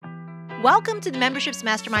Welcome to the Memberships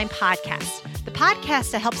Mastermind podcast, the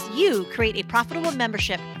podcast that helps you create a profitable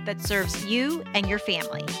membership that serves you and your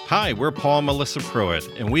family. Hi, we're Paul and Melissa Pruitt,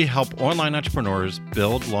 and we help online entrepreneurs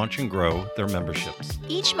build, launch, and grow their memberships.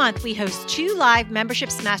 Each month, we host 2 live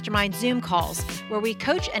Memberships Mastermind Zoom calls where we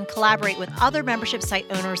coach and collaborate with other membership site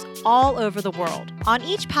owners all over the world. On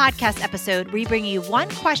each podcast episode, we bring you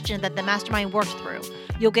one question that the mastermind worked through.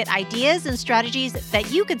 You'll get ideas and strategies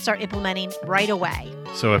that you can start implementing right away.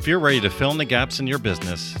 So if you're ready to fill in the gaps in your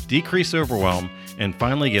business, decrease overwhelm, and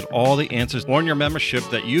finally get all the answers on your membership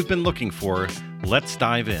that you've been looking for, let's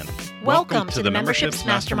dive in. Welcome to the Memberships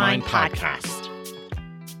Mastermind podcast.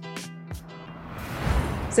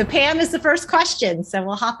 So Pam is the first question, so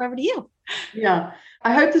we'll hop over to you. Yeah,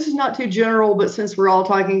 I hope this is not too general, but since we're all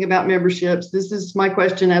talking about memberships, this is my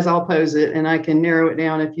question as I'll pose it, and I can narrow it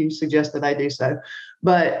down if you suggest that I do so.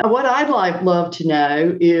 But what I'd love to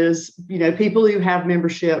know is, people who have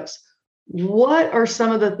memberships, what are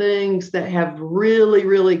some of the things that have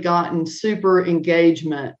really gotten super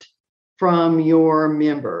engagement from your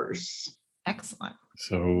members? Excellent.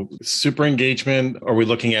 So super engagement, are we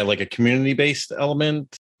looking at like a community-based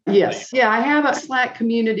element? Yes. Yeah, I have a Slack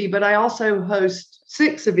community, but I also host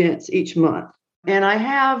 6 events each month. And I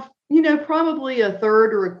have, probably a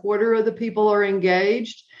third or a quarter of the people are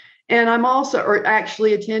engaged. And I'm also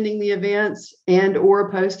actually attending the events and or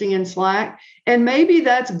posting in Slack. And maybe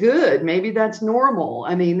that's good. Maybe that's normal.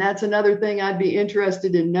 I mean, that's another thing I'd be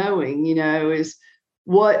interested in knowing, is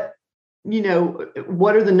what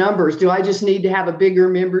are the numbers? Do I just need to have a bigger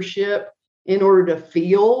membership in order to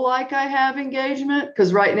feel like I have engagement?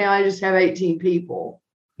 Because right now I just have 18 people.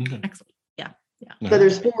 Excellent. Yeah. So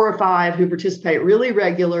there's 4 or 5 who participate really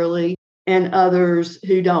regularly and others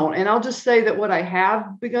who don't. And I'll just say that what I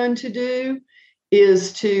have begun to do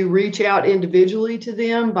is to reach out individually to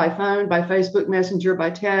them by phone, by Facebook Messenger, by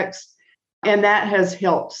text. And that has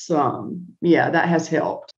helped some. Yeah, that has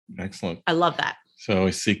helped. Excellent. I love that. So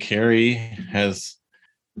I see Carrie has,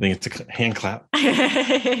 I think it's a hand clap.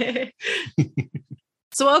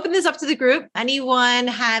 So we'll open this up to the group. Anyone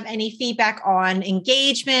have any feedback on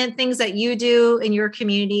engagement, things that you do in your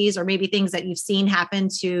communities, or maybe things that you've seen happen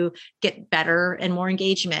to get better and more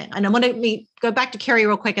engagement? And I'm going to go back to Carrie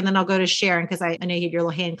real quick, and then I'll go to Sharon because I know you had your little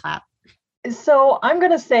hand clap. So I'm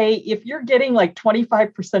going to say if you're getting like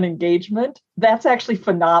 25% engagement, that's actually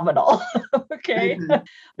phenomenal. Okay.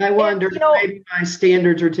 Mm-hmm. I wonder if maybe my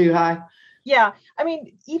standards are too high. Yeah. I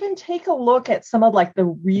mean, even take a look at some of like the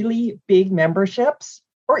really big memberships,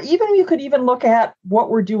 or even you could even look at what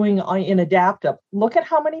we're doing in Adaptive. Look at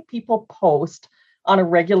how many people post on a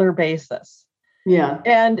regular basis. Yeah.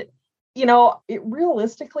 And, it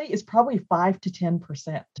realistically is probably 5 to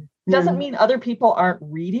 10%. Doesn't mean other people aren't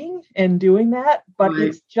reading and doing that, but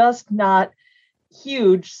It's just not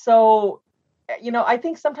huge. So, I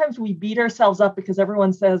think sometimes we beat ourselves up because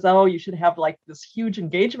everyone says, oh, you should have like this huge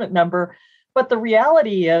engagement number. But the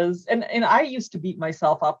reality is, and I used to beat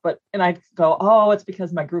myself up, and I'd go, oh, it's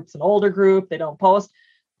because my group's an older group. They don't post.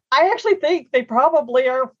 I actually think they probably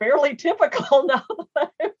are fairly typical now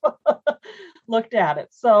that I've looked at it.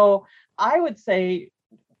 So I would say,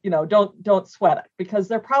 don't sweat it, because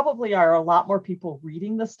there probably are a lot more people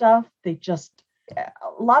reading the stuff. A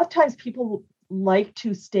lot of times people like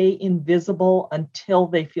to stay invisible until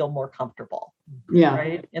they feel more comfortable. Yeah.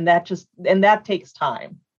 Right. And that takes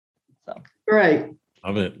time. So great.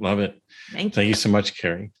 Love it. Thank you so much,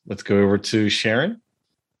 Carrie. Let's go over to Sharon.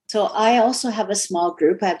 So I also have a small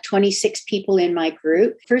group. I have 26 people in my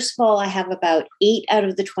group. First of all, I have about 8 out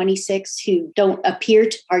of the 26 who don't appear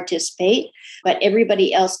to participate, but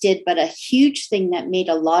everybody else did. But a huge thing that made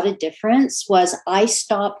a lot of difference was I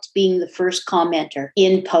stopped being the first commenter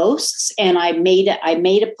in posts. And I made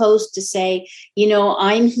a post to say,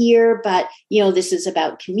 I'm here, but, this is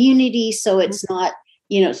about community. So it's not,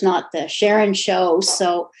 it's not the Sharon show.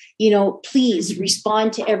 So, please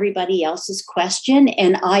respond to everybody else's question.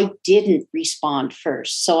 And I didn't respond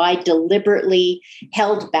first. So I deliberately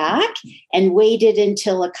held back and waited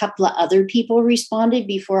until a couple of other people responded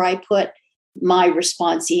before I put my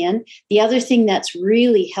response in. The other thing that's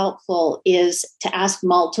really helpful is to ask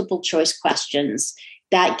multiple choice questions.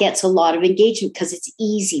 That gets a lot of engagement because it's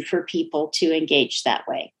easy for people to engage that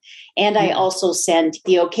way. And I also send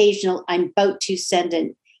the occasional, I'm about to send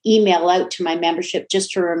an email out to my membership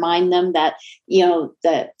just to remind them that,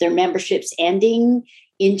 their membership's ending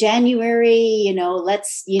in January.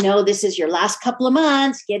 This is your last couple of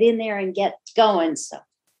months, get in there and get going. So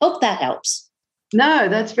hope that helps. No,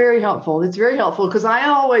 that's very helpful. It's very helpful because I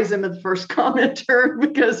always am the first commenter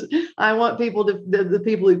because I want people the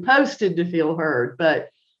people who posted to feel heard. But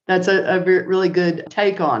that's a really good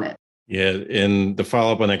take on it. Yeah. And the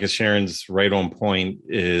follow up on that, because Sharon's right on point,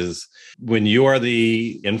 is when you are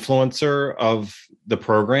the influencer of the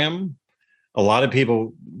program, a lot of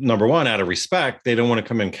people, number one, out of respect, they don't want to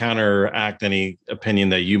come and counteract any opinion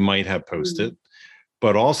that you might have posted.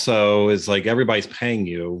 But also is like everybody's paying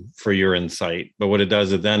you for your insight. But what it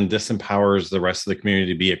does, it then disempowers the rest of the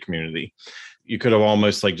community to be a community. You could have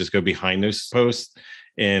almost like just go behind those posts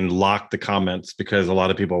and lock the comments, because a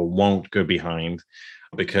lot of people won't go behind,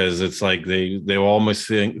 because it's like they almost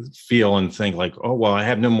feel and think like, oh, well, I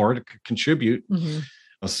have no more to contribute.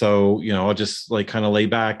 So, I'll just like kind of lay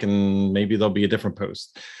back and maybe there'll be a different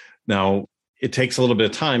post. Now, it takes a little bit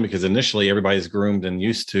of time because initially everybody's groomed and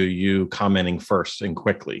used to you commenting first and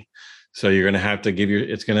quickly. So you're going to have to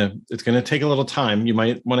it's going to take a little time. You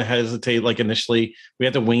might want to hesitate. Like initially we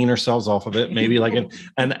have to wean ourselves off of it, maybe like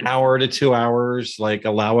an hour to 2 hours, like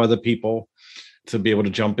allow other people to be able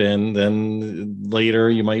to jump in. Then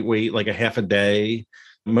later you might wait like a half a day.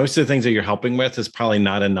 Most of the things that you're helping with is probably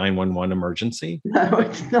not a 911 emergency. No,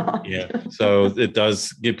 it's not. Yeah. So it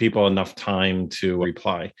does give people enough time to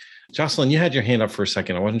reply. Jocelyn, you had your hand up for a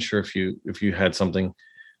second. I wasn't sure if you had something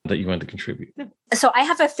that you wanted to contribute. So I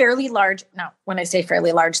have a fairly large, now when I say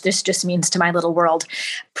fairly large, this just means to my little world,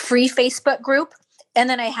 free Facebook group. And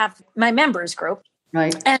then I have my members group.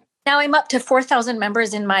 Right. And now I'm up to 4,000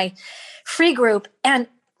 members in my free group. And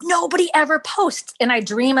nobody ever posts. And I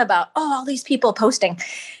dream about, all these people posting.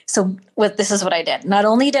 So this is what I did. Not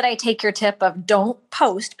only did I take your tip of don't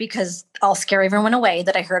post because I'll scare everyone away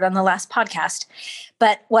that I heard on the last podcast,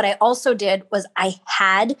 but what I also did was I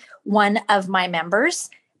had one of my members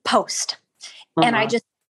post and I just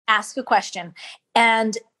asked a question,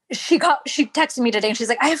 and she texted me today and she's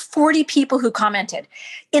like, I have 40 people who commented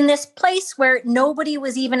in this place where nobody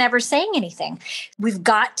was even ever saying anything. We've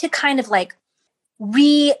got to kind of like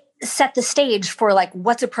reset the stage for like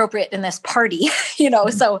what's appropriate in this party,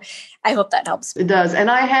 so I hope that helps. It does. And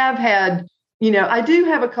I have had, I do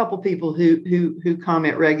have a couple people who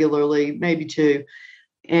comment regularly, maybe two,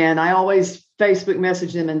 and I always Facebook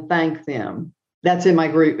message them and thank them. That's in my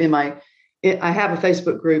group. I have a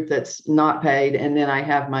Facebook group that's not paid, and then I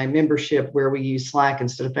have my membership where we use Slack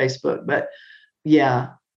instead of Facebook. But yeah.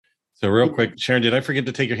 So real quick, Sharon, did I forget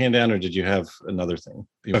to take your hand down, or did you have another thing?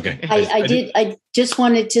 Okay. I did. I just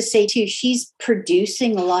wanted to say too, she's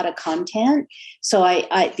producing a lot of content. So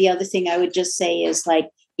I the other thing I would just say is like,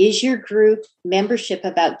 is your group membership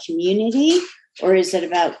about community or is it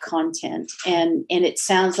about content? And it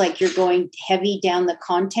sounds like you're going heavy down the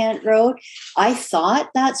content road. I thought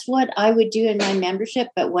that's what I would do in my membership.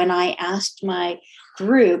 But when I asked my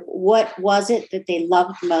group, what was it that they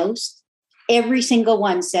loved most? Every single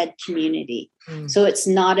one said community. So it's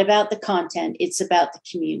not about the content, it's about the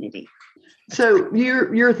community. So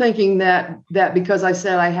you're thinking that because I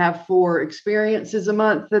said I have 4 experiences a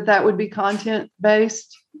month, that would be content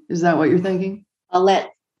based? Is that what you're thinking? I'll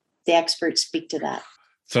let the experts speak to that.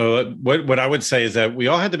 So what I would say is that we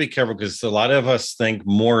all have to be careful, because a lot of us think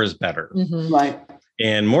more is better. Right.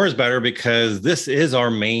 And more is better because this is our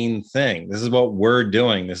main thing. This is what we're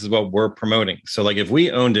doing. This is what we're promoting. So like if we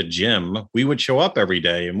owned a gym, we would show up every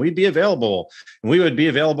day and we'd be available, and we would be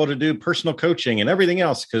available to do personal coaching and everything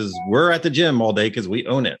else because we're at the gym all day because we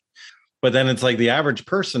own it. But then it's like the average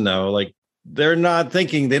person though, like they're not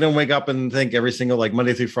thinking, they don't wake up and think every single like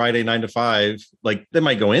Monday through Friday, 9 to 5, like they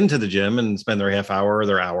might go into the gym and spend their half hour or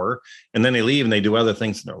their hour, and then they leave and they do other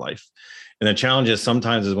things in their life. And the challenge is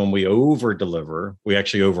sometimes is when we over deliver, we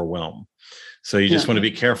actually overwhelm. So you just want to be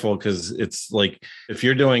careful, because it's like if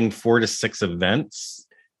you're doing 4 to 6 events,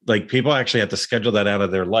 like people actually have to schedule that out of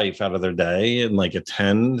their life, out of their day, and like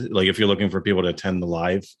attend, like if you're looking for people to attend the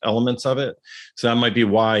live elements of it. So that might be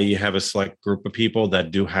why you have a select group of people that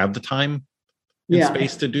do have the time and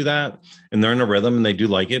space to do that. And they're in a rhythm and they do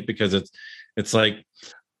like it, because it's like,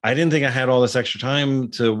 I didn't think I had all this extra time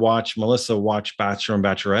to watch Melissa watch Bachelor and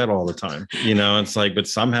Bachelorette all the time. It's like, but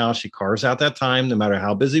somehow she carves out that time, no matter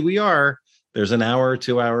how busy we are. There's an hour,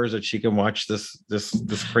 2 hours that she can watch this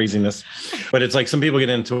craziness. But it's like some people get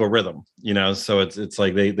into a rhythm, so it's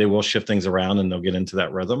like they will shift things around and they'll get into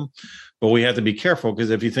that rhythm. But we have to be careful, because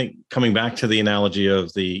if you think, coming back to the analogy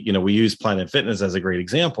of we use Planet Fitness as a great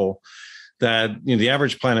example, that the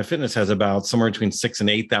average Planet Fitness has about somewhere between 6,000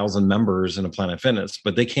 and 8,000 members in a Planet Fitness,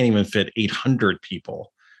 but they can't even fit 800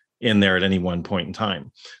 people in there at any one point in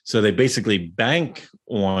time. So they basically bank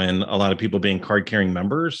on a lot of people being card-carrying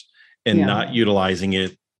members and not utilizing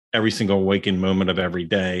it every single waking moment of every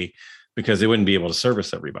day, because they wouldn't be able to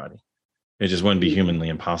service everybody. It just wouldn't be humanly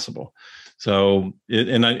impossible. So,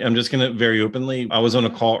 I'm just going to very openly, I was on a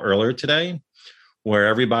call earlier today where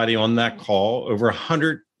everybody on that call, over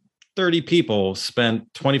 100 30 people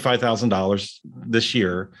spent $25,000 this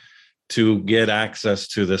year to get access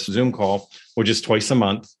to this Zoom call, which is twice a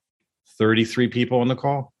month. 33 people on the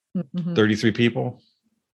call. 33 people.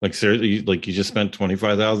 Like seriously, like you just spent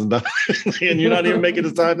 $25,000 and you're not even making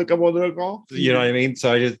the time to come on the call. You know what I mean?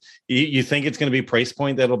 So you think it's going to be price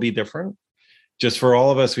point that'll be different. Just for all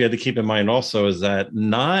of us, we had to keep in mind also is that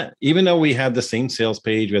not, even though we had the same sales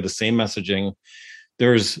page, we had the same messaging,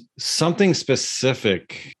 there's something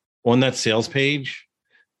specific on that sales page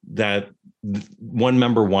that one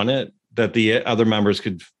member wanted that the other members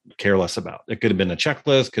could care less about. It could have been a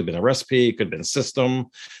checklist, could have been a recipe, it could have been a system,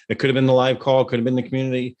 it could have been the live call, could have been the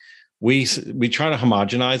community. We try to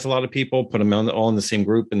homogenize a lot of people, put them all in the same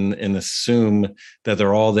group and assume that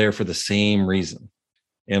they're all there for the same reason.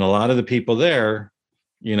 And a lot of the people there,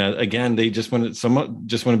 you know, again, they just want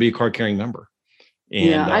to be a card carrying member. And,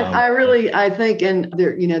 yeah, I think, and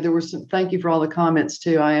there, you know, there were some, thank you for all the comments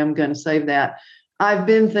too. I am going to save that. I've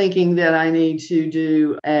been thinking that I need to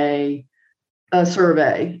do a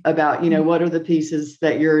survey about, you know, what are the pieces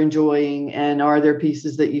that you're enjoying and are there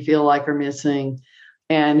pieces that you feel like are missing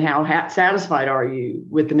and how satisfied are you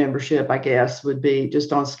with the membership, I guess, would be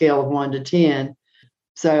just on a scale of 1 to 10.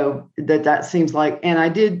 So that seems like, and I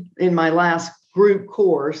did in my last group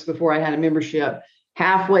course before I had a membership,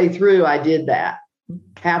 halfway through, I did that.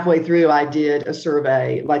 Halfway through, I did a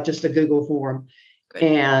survey, like just a Google form. Good.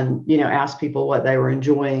 And, you know, asked people what they were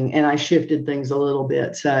enjoying. And I shifted things a little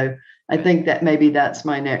bit. So I think that maybe that's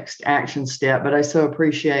my next action step. But I so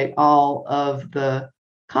appreciate all of the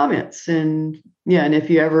comments. And yeah, and if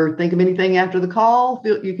you ever think of anything after the call,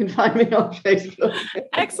 you can find me on Facebook.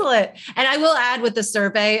 Excellent. And I will add with the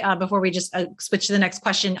survey before we just switch to the next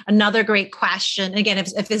question, another great question. Again,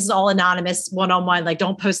 if this is all anonymous one-on-one, like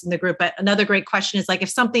don't post in the group, but another great question is like, if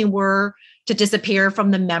something were to disappear from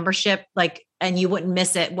the membership, like, and you wouldn't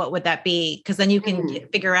miss it, what would that be? Because then you can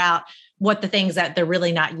figure out what the things that they're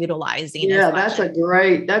really not utilizing. Yeah, that's a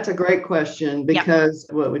great question because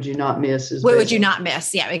what would you not miss? What would you not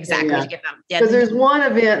miss? Yeah, exactly. Yeah. Because there's one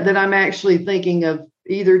event that I'm actually thinking of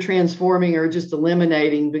either transforming or just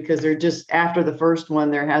eliminating because they're just after the first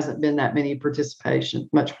one, there hasn't been that much participation.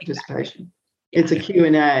 Exactly. It's a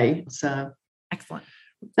Q&A. So excellent.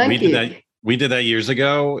 Thank you. We did that years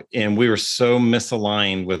ago and we were so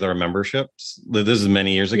misaligned with our memberships. This is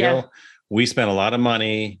many years ago. Yeah. We spent a lot of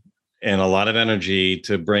money and a lot of energy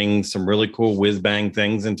to bring some really cool whiz bang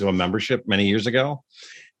things into a membership many years ago.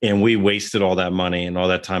 And we wasted all that money and all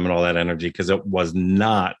that time and all that energy because it was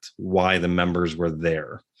not why the members were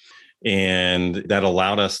there. And that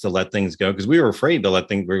allowed us to let things go because we were afraid to let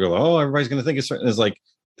things go. Oh, everybody's going to think it's certain. It's like,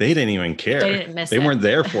 they didn't even care. They weren't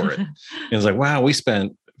there for it. And it was like, wow, we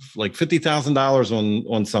spent like $50,000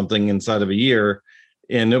 on something inside of a year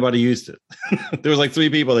and nobody used it. There was like 3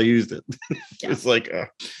 people that used it. Yeah. It's like,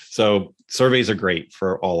 so surveys are great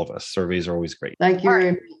for all of us. Surveys are always great. Thank you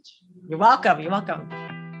very much. You're welcome. You're welcome.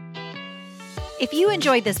 If you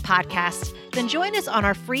enjoyed this podcast, then join us on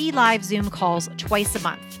our free live Zoom calls twice a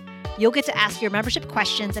month. You'll get to ask your membership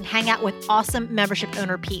questions and hang out with awesome membership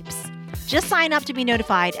owner peeps. Just sign up to be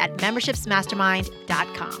notified at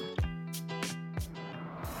membershipsmastermind.com.